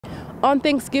On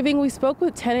Thanksgiving, we spoke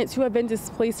with tenants who have been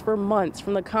displaced for months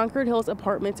from the Concord Hills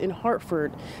apartments in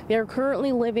Hartford. They are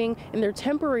currently living in their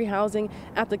temporary housing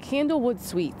at the Candlewood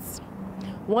Suites.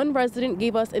 One resident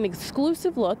gave us an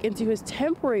exclusive look into his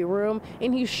temporary room,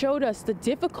 and he showed us the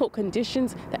difficult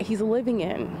conditions that he's living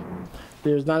in.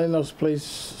 There's not enough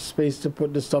space to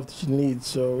put the stuff that you need,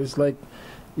 so it's like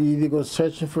you either go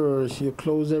searching for your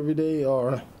clothes every day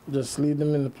or just leave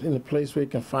them in a place where you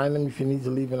can find them if you need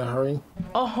to leave in a hurry.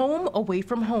 A home away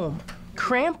from home,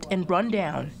 cramped and run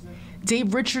down.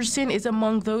 Dave Richardson is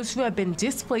among those who have been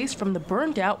displaced from the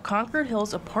burned out Concord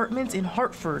Hills apartments in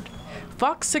Hartford.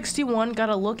 Fox 61 got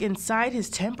a look inside his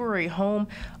temporary home,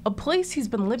 a place he's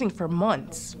been living for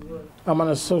months. I'm on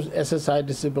a SSI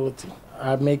disability.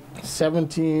 I make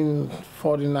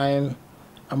 $17.49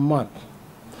 a month,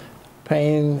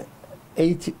 paying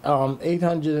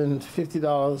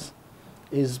 $850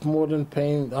 is more than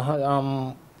paying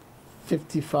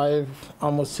 55,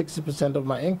 almost 60% of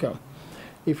my income.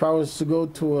 If I was to go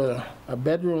to a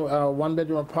bedroom,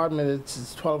 one-bedroom apartment,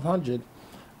 it's $1,200.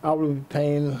 I would be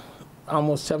paying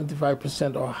almost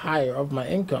 75% or higher of my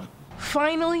income.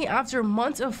 Finally, after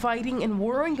months of fighting and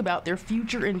worrying about their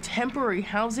future in temporary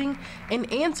housing, an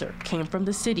answer came from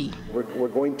the city. We're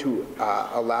going to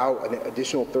allow an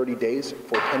additional 30 days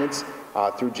for tenants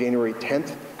through January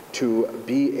 10th to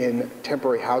be in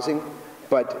temporary housing,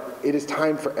 but it is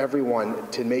time for everyone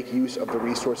to make use of the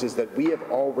resources that we have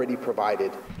already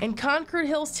provided. And Concord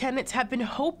Hills tenants have been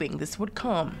hoping this would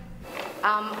come.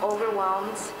 I'm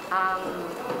overwhelmed.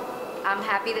 I'm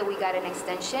happy that we got an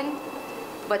extension.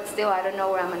 But still, I don't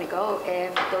know where I'm going to go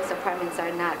if those apartments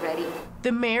are not ready.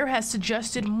 The mayor has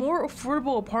suggested more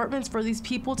affordable apartments for these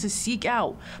people to seek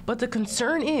out, but the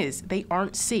concern is they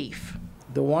aren't safe.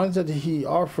 The ones that he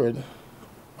offered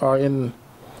are in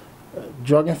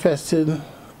drug-infested,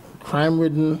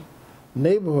 crime-ridden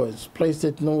neighborhoods, places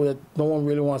that no one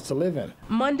really wants to live in.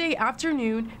 Monday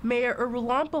afternoon, Mayor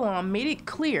Urulampalam made it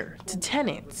clear to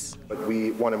tenants. But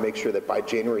we want to make sure that by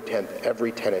January 10th,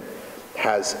 every tenant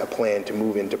has a plan to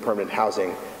move into permanent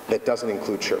housing that doesn't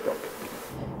include Sherbrooke.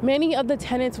 Many of the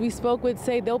tenants we spoke with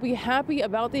say they'll be happy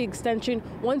about the extension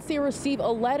once they receive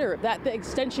a letter that the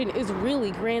extension is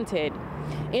really granted.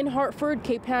 In Hartford,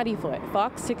 Kay Pattyfoot,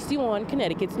 Fox 61,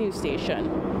 Connecticut's news station.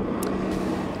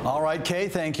 All right, Kay,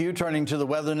 thank you. Turning to the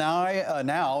weather now.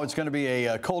 Now it's going to be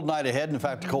a cold night ahead, in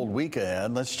fact, a cold week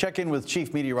ahead. Let's check in with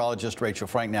Chief Meteorologist Rachel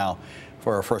Frank now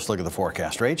for our first look at the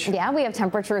forecast. Rach? Yeah, we have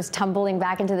temperatures tumbling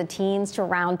back into the teens to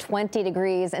around 20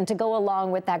 degrees. And to go along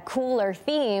with that cooler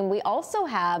theme, we also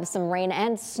have some rain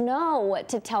and snow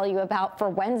to tell you about for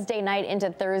Wednesday night into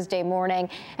Thursday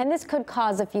morning. And this could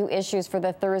cause a few issues for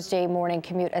the Thursday morning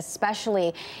commute,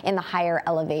 especially in the higher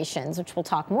elevations, which we'll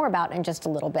talk more about in just a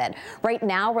little bit. Right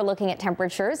now, we're looking at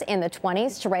temperatures in the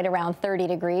 20s to right around 30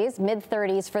 degrees,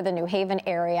 mid-30s for the New Haven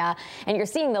area. And you're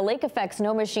seeing the lake effect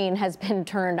snow machine has been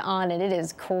turned on, and it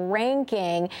is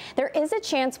cranking. There is a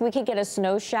chance we could get a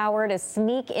snow shower to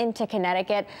sneak into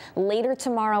Connecticut later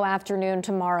tomorrow afternoon,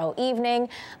 tomorrow evening,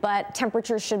 but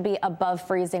temperatures should be above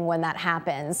freezing when that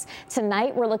happens.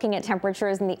 Tonight, we're looking at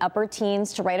temperatures in the upper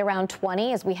teens to right around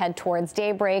 20 as we head towards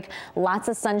daybreak. Lots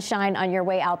of sunshine on your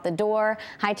way out the door.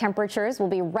 High temperatures will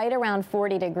be right around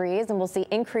 40 degrees, and we'll see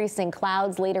increasing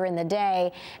clouds later in the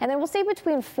day. And then we'll see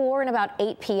between 4 and about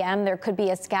 8 p.m. there could be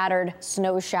a scattered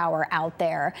snow shower out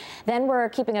there. Then we're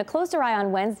keeping a closer eye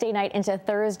on Wednesday night into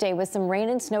Thursday with some rain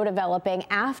and snow developing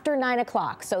after 9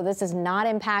 o'clock. So this is not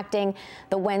impacting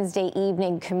the Wednesday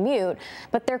evening commute,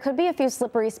 but there could be a few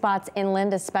slippery spots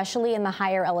inland, especially in the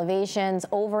higher elevations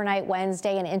overnight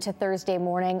Wednesday and into Thursday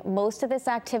morning. Most of this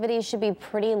activity should be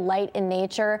pretty light in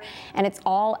nature, and it's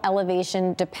all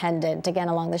elevation dependent. Again,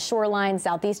 along the shoreline,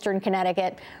 southeastern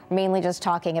Connecticut, mainly just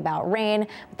talking about rain.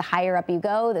 But the higher up you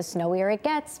go, the snowier it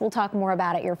gets. We'll talk more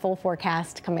about it, your full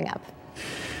forecast coming up.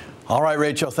 All right,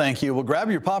 Rachel, thank you. Well, grab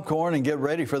your popcorn and get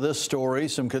ready for this story.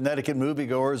 Some Connecticut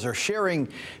moviegoers are sharing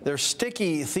their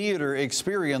sticky theater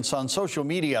experience on social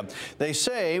media. They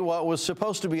say what was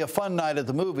supposed to be a fun night at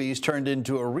the movies turned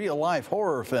into a real-life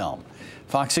horror film.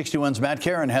 Fox 61's Matt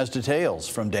Caron has details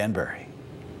from Danbury.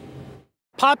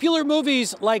 Popular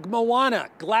movies like Moana,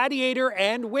 Gladiator,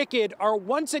 and Wicked are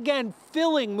once again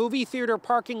filling movie theater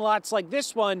parking lots like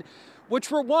this one,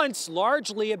 which were once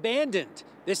largely abandoned.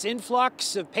 This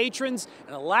influx of patrons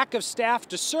and a lack of staff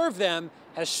to serve them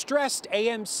has stressed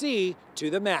AMC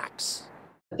to the max.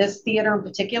 This theater in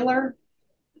particular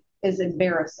is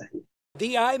embarrassing.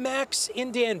 The IMAX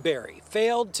in Danbury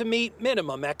failed to meet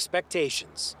minimum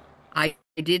expectations. I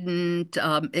didn't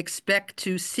expect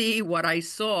to see what I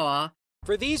saw.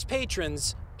 For these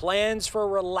patrons, plans for a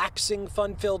relaxing,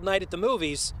 fun-filled night at the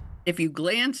movies If you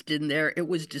glanced in there, it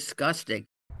was disgusting.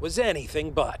 Was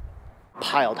anything but.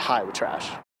 Piled high with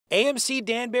trash. AMC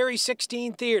Danbury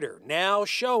 16 Theater now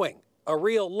showing a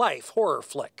real-life horror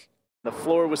flick. The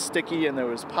floor was sticky and there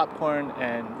was popcorn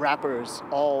and wrappers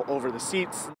all over the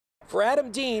seats. For Adam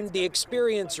Dean, the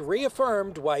experience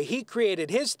reaffirmed why he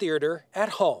created his theater at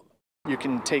home. You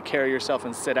can take care of yourself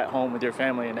and sit at home with your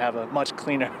family and have a much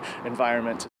cleaner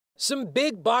environment. Some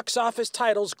big box office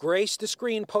titles graced the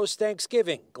screen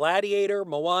post-Thanksgiving, Gladiator,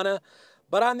 Moana.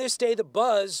 But on this day, the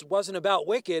buzz wasn't about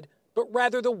Wicked, but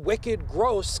rather the wicked,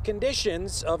 gross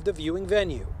conditions of the viewing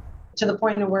venue. To the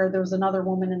point of where there was another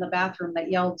woman in the bathroom that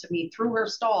yelled to me through her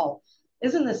stall,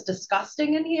 "Isn't this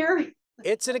disgusting in here?"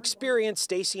 It's an experience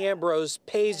Stacey Ambrose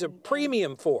pays a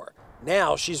premium for.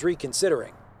 Now she's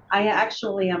reconsidering. I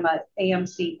actually am an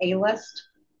AMC A-list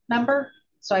member,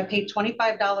 so I pay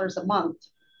 $25 a month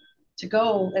to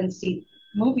go and see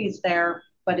movies there,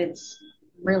 but it's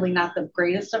really not the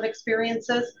greatest of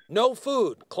experiences. No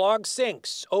food, clogged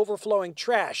sinks, overflowing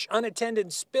trash,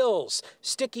 unattended spills,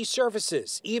 sticky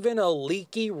surfaces, even a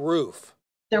leaky roof.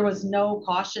 There was no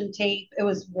caution tape. It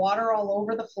was water all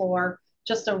over the floor,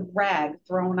 just a rag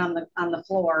thrown on the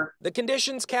floor. The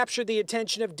conditions captured the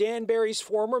attention of Danbury's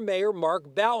former mayor,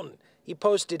 Mark Boughton. He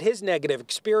posted his negative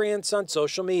experience on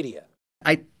social media.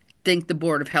 I think the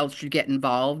Board of Health should get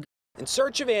involved. In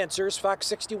search of answers, Fox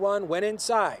 61 went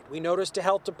inside. We noticed a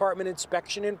health department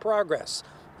inspection in progress.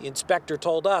 The inspector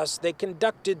told us they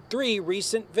conducted 3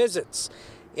 recent visits.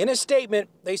 In a statement,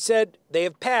 they said they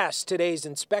have passed today's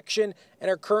inspection and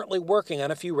are currently working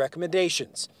on a few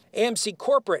recommendations. AMC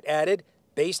Corporate added,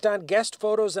 based on guest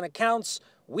photos and accounts,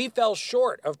 we fell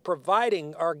short of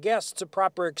providing our guests a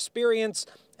proper experience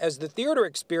as the theater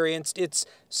experienced its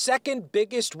second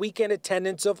biggest weekend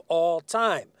attendance of all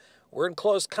time. We're in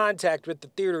close contact with the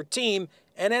theater team,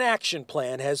 and an action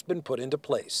plan has been put into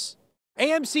place.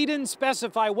 AMC didn't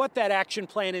specify what that action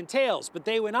plan entails, but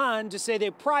they went on to say they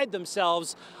pride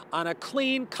themselves on a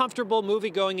clean, comfortable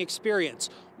movie-going experience.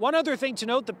 One other thing to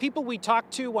note, the people we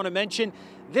talked to want to mention,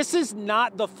 this is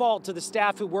not the fault of the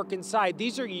staff who work inside.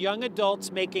 These are young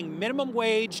adults making minimum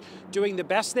wage, doing the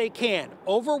best they can,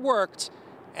 overworked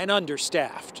and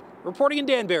understaffed. Reporting in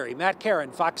Danbury, Matt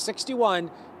Caron, Fox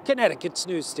 61, Connecticut's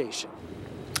news station.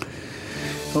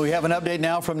 We have an update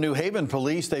now from New Haven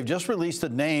Police. They've just released the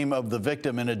name of the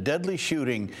victim in a deadly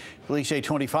shooting. Police say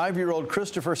 25-year-old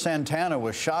Christopher Santana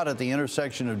was shot at the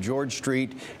intersection of George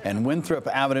Street and Winthrop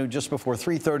Avenue just before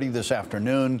 3:30 this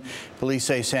afternoon. Police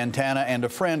say Santana and a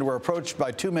friend were approached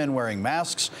by 2 men wearing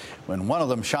masks when one of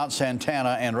them shot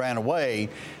Santana and ran away.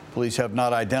 Police have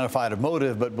not identified a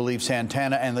motive, but believe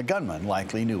Santana and the gunman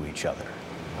likely knew each other.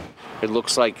 It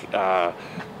looks like,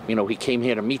 he came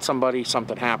here to meet somebody,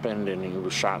 something happened, and he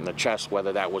was shot in the chest.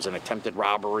 Whether that was an attempted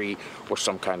robbery or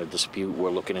some kind of dispute,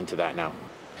 we're looking into that now.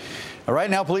 Right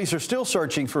now, police are still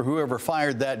searching for whoever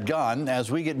fired that gun. As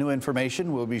we get new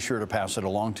information, we'll be sure to pass it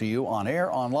along to you on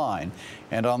air, online,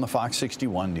 and on the Fox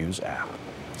 61 News app.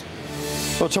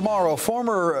 So tomorrow,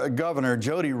 former Governor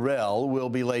Jody Rell will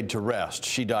be laid to rest.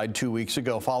 She died 2 weeks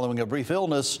ago following a brief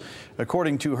illness.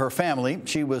 According to her family,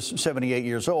 she was 78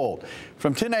 years old.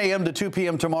 From 10 a.m. to 2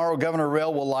 p.m. tomorrow, Governor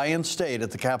Rell will lie in state at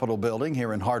the Capitol building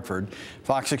here in Hartford.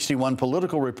 Fox 61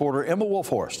 political reporter Emma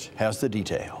Wolfhorst has the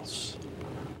details.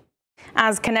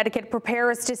 As Connecticut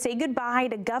prepares to say goodbye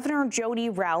to Governor Jody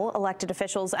Rell, elected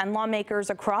officials and lawmakers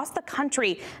across the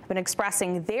country have been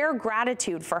expressing their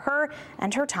gratitude for her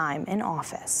and her time in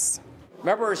office.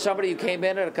 Remember somebody who came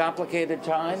in at a complicated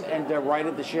time and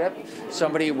righted the ship?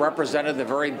 Somebody who represented the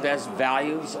very best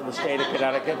values of the state of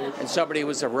Connecticut, and somebody who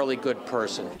was a really good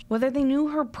person. Whether they knew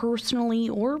her personally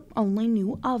or only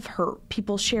knew of her,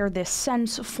 people share this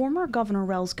sense former Governor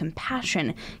Rell's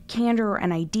compassion, candor,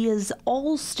 and ideas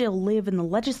all still live in the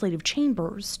legislative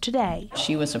chambers today.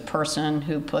 She was a person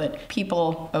who put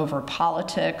people over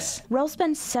politics. Rell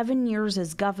spent 7 years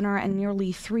as governor and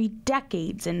nearly 3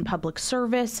 decades in public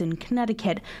service in Connecticut.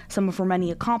 Some of her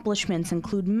many accomplishments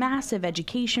include massive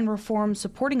education reform,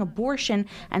 supporting abortion,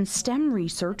 and STEM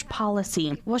research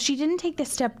policy. While she didn't take the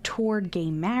step toward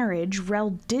gay marriage,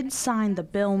 Rell did sign the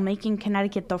bill making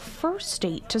Connecticut the first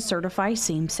state to certify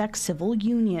same-sex civil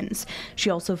unions. She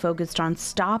also focused on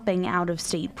stopping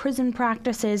out-of-state prison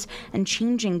practices and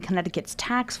changing Connecticut's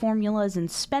tax formulas and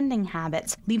spending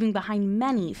habits, leaving behind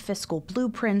many fiscal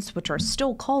blueprints which are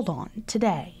still called on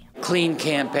today. Clean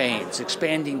campaigns,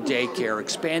 expanding daycare,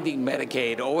 expanding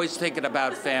Medicaid, always thinking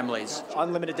about families.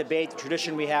 Unlimited debate, the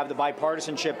tradition we have, the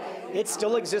bipartisanship, it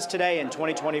still exists today in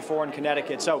 2024 in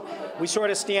Connecticut. So we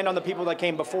sort of stand on the people that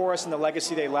came before us and the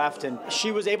legacy they left. And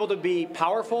she was able to be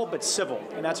powerful but civil.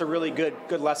 And that's a really good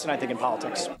lesson, I think, in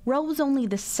politics. Rell was only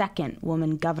the second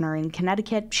woman governor in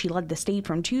Connecticut. She led the state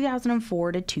from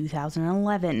 2004 to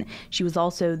 2011. She was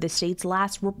also the state's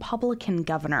last Republican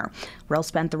governor. Rell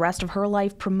spent the rest of her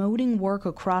life promoting work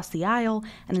across the aisle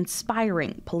and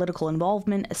inspiring political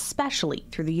involvement, especially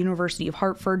through the University of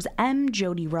Hartford's M.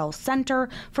 Jody Rell Center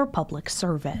for Public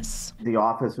Service. The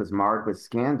office was marred with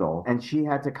scandal, and she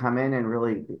had to come in and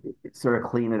really sort of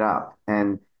clean it up.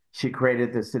 And she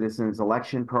created the Citizens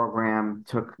Election Program,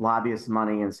 took lobbyist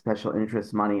money and special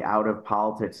interest money out of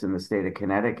politics in the state of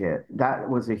Connecticut. That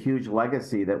was a huge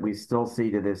legacy that we still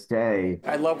see to this day.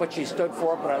 I love what she stood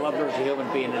for, but I love her as a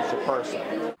human being and as a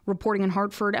person. Reporting in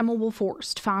Hartford, Emma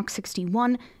Wolforst, Fox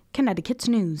 61, Connecticut's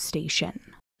news station.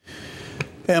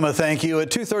 Emma, thank you. At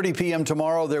 2:30 p.m.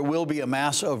 tomorrow, there will be a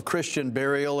mass of Christian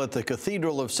burial at the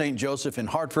Cathedral of St. Joseph in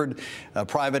Hartford. A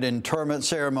private interment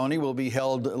ceremony will be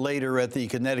held later at the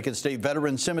Connecticut State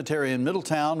Veterans Cemetery in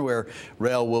Middletown, where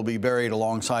Rell will be buried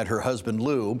alongside her husband,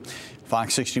 Lou.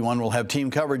 Fox 61 will have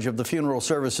team coverage of the funeral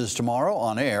services tomorrow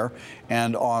on air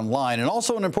and online. And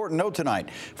also an important note tonight,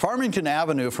 Farmington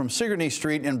Avenue from Sigourney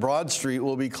Street and Broad Street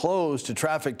will be closed to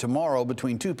traffic tomorrow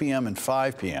between 2 p.m. and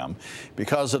 5 p.m.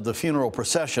 because of the funeral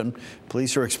procession.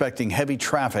 Police are expecting heavy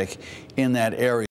traffic in that area.